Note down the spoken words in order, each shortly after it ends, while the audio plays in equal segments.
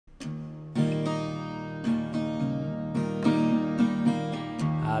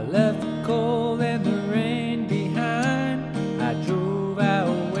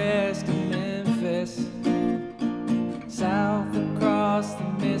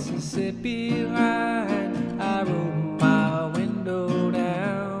Mississippi line. I roll my window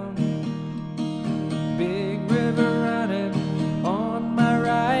down, big river running on my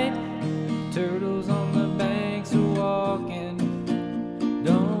right, turtles on the banks are walking.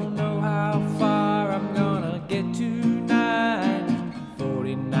 Don't know how far I'm gonna get tonight.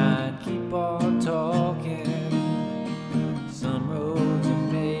 49, keep on talking. Some roads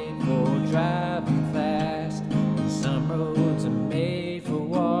are made for driving fast, some roads are made for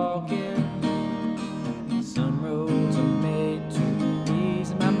walking, some roads are made to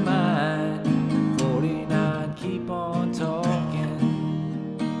ease my mind. 49, keep on talking.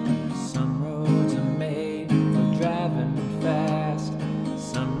 Some roads are made for driving fast,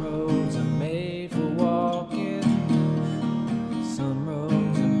 some roads are made for walking, some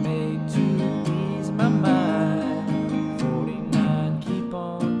roads are made to ease my mind. 49, keep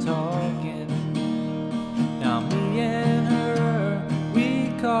on talking. Now me and her,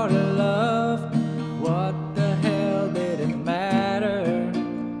 we called it love. What the hell did it matter?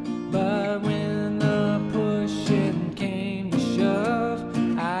 But when the pushing came to shove,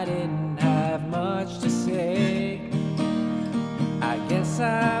 I didn't have much to say. I guess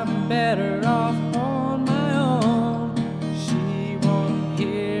I'm better off on my own. She won't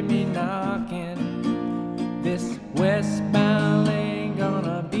hear me knocking. This westbound ain't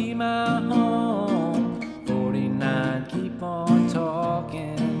gonna be my home. 49, keep on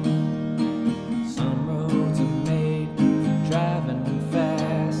talking. Some roads are made for driving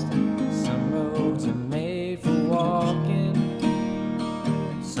fast, some roads are made for walking,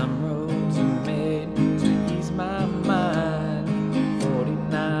 some roads are made to ease my mind.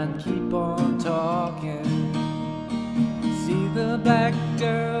 49, keep on talking. See the black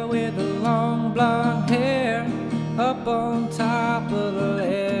girl with the long blonde hair up on top of the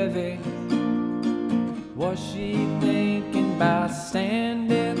levee. What's she thinking about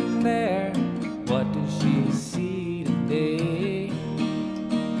standing there? What does she see today?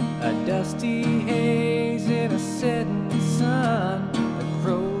 A dusty haze in a setting sun, the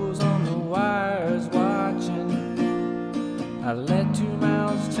crows on the wires watching. I let 2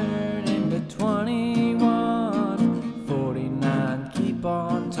 miles turn into 21. 49, keep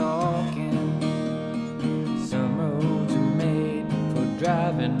on talking. Some roads are made for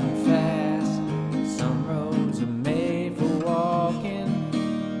driving fast, some roads are made for walking,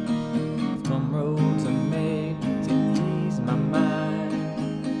 some roads are made to ease my mind.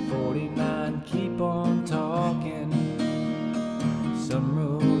 49, keep on talking. Some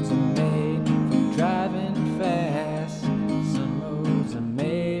roads are made for driving fast, some roads are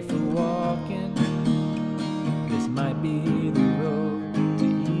made for walking. This might be the